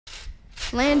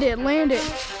Land it, land it.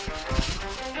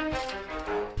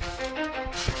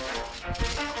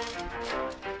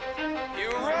 You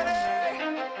ready?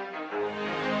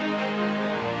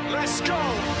 Let's go.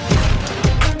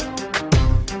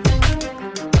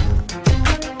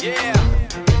 Yeah.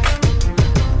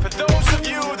 For those of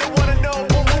you that want to know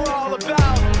what we're all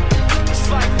about, it's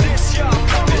like this,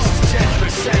 y'all. This is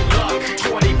 10% luck,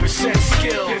 20%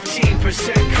 skill,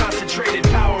 15% concentrated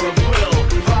power of will,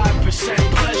 5%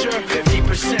 pleasure,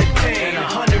 50% pain, and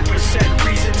 100%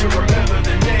 reason to remember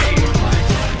the name.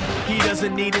 He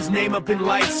doesn't need his name up in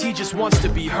lights, he just wants to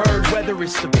be heard, whether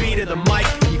it's the beat of the mic.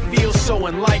 He feels so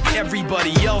unlike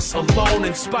everybody else, alone,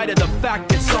 in spite of the fact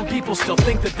that some people still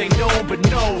think that they know him, but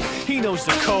no, he knows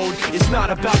the code. It's not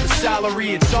about the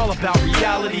salary, it's all about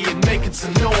reality and making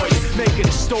some noise, making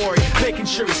a story, making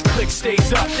sure his click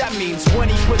stays up. That means when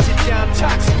he puts it down,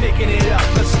 Tox picking it up.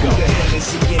 Let's go. Who the hell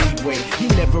is he anyway? He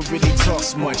never really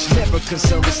talks much, never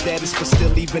concerned with status, but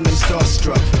still leaving them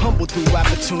starstruck. Humble through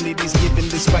opportunities given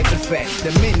despite the fact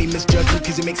that many misjudge him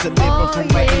because he makes a living from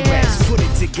writing raps. Put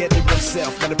it together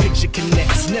himself, now the picture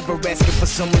connects. Never asking for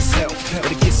someone's help, or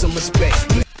to get some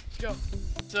respect. Go.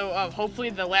 So hopefully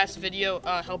the last video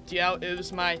helped you out. It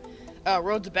was my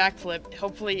road to backflip.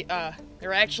 Hopefully,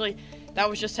 or actually, that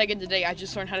was just taken today. I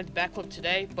just learned how to backflip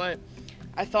today, but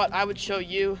I thought I would show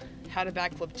you how to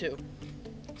backflip too.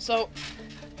 So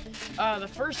the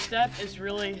first step is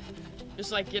really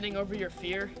just like getting over your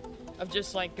fear of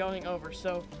just like going over.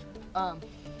 So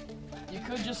you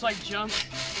could just like jump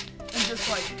and just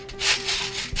like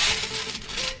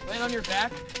land on your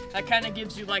back. That kind of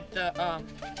gives you like the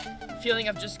feeling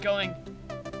of just going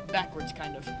backwards,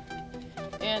 kind of.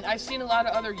 And I've seen a lot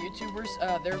of other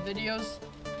YouTubers, their videos,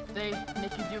 they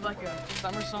make you do like a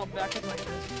somersault backwards like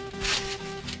this.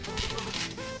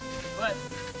 But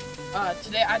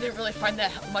today I didn't really find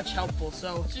that much helpful,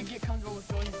 so you get comfortable with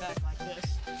going back like this.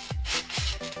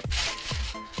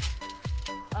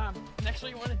 Next,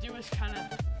 what you want to do is kind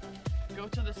of go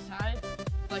to the side,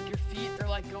 like your feet are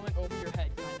like going over your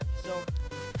head, kind of. So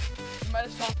you might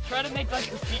as well try to make like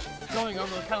your feet going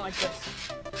over, kind of like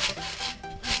this.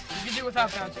 You can do it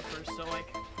without bouncing first, so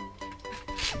like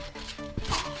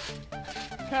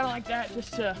kind of like that,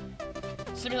 just to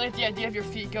simulate the idea of your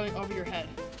feet going over your head.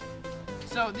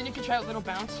 So then you can try a little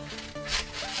bounce.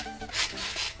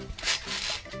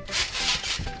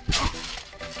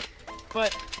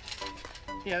 But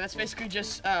yeah, that's basically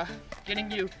just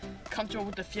getting you comfortable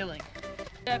with the feeling.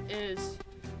 Step is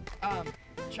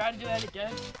try to do that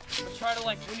again, but try to,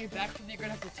 like, when you backflip, you're gonna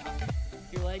have to tuck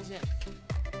your legs in.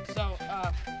 So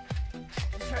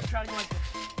just try to go like this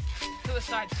to the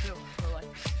side still, or like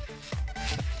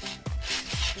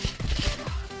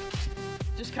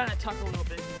just kind of tuck a little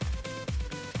bit.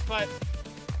 But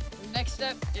the next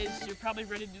step is you're probably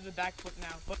ready to do the backflip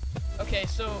now. But okay,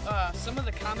 so some of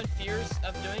the common fears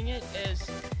of doing it is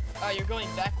you're going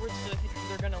backwards, so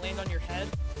they're going to land on your head.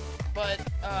 But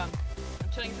I'm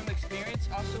telling you from experience,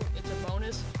 also it's a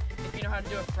bonus if you know how to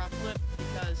do a front flip,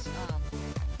 because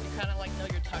you kind of like know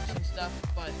your tucks and stuff.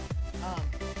 But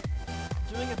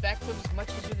doing a backflip is much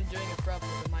easier than doing a front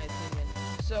flip, in my opinion.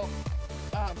 So,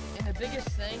 and the biggest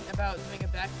thing about doing a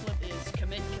backflip is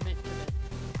commit, commit, commit.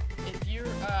 If you're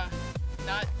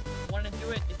not want to do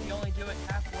it, if you only do it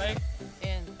halfway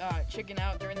and chicken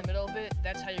out during the middle of it,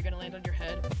 that's how you're going to land on your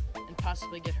head and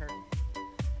possibly get hurt.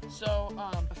 So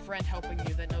a friend helping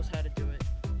you that knows how to do it.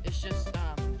 It's just,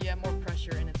 yeah, more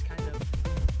pressure, and it's kind of,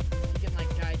 you can like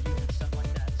guide you and stuff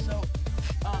like that. So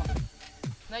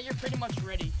now you're pretty much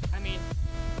ready. I mean,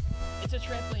 it's a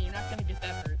trampoline, you're not going to get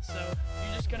that hurt. So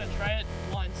you're just going to try it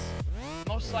once.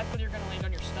 Most likely you're going to land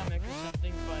on your stomach or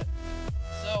something, but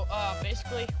so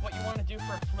basically what you want to do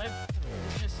for a flip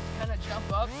is just kind of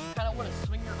jump up. You kind of want to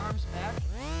swing your arms back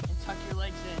and tuck your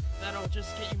legs in. That'll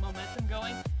just get you momentum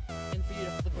going and for you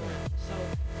to flip around. So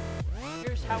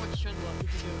here's how it should look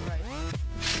if you do it right.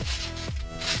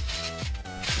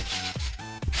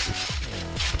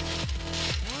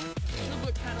 It should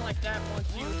look kind of like that once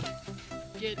you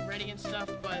get ready and stuff,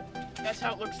 but that's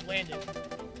how it looks landed.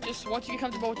 Just once you get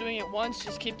comfortable with doing it once,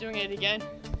 just keep doing it again,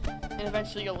 and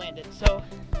eventually you'll land it. So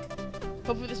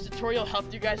hopefully this tutorial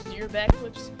helped you guys do your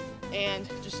backflips, and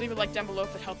just leave a like down below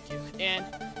if it helped you. And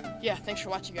yeah, thanks for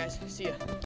watching, guys. See ya.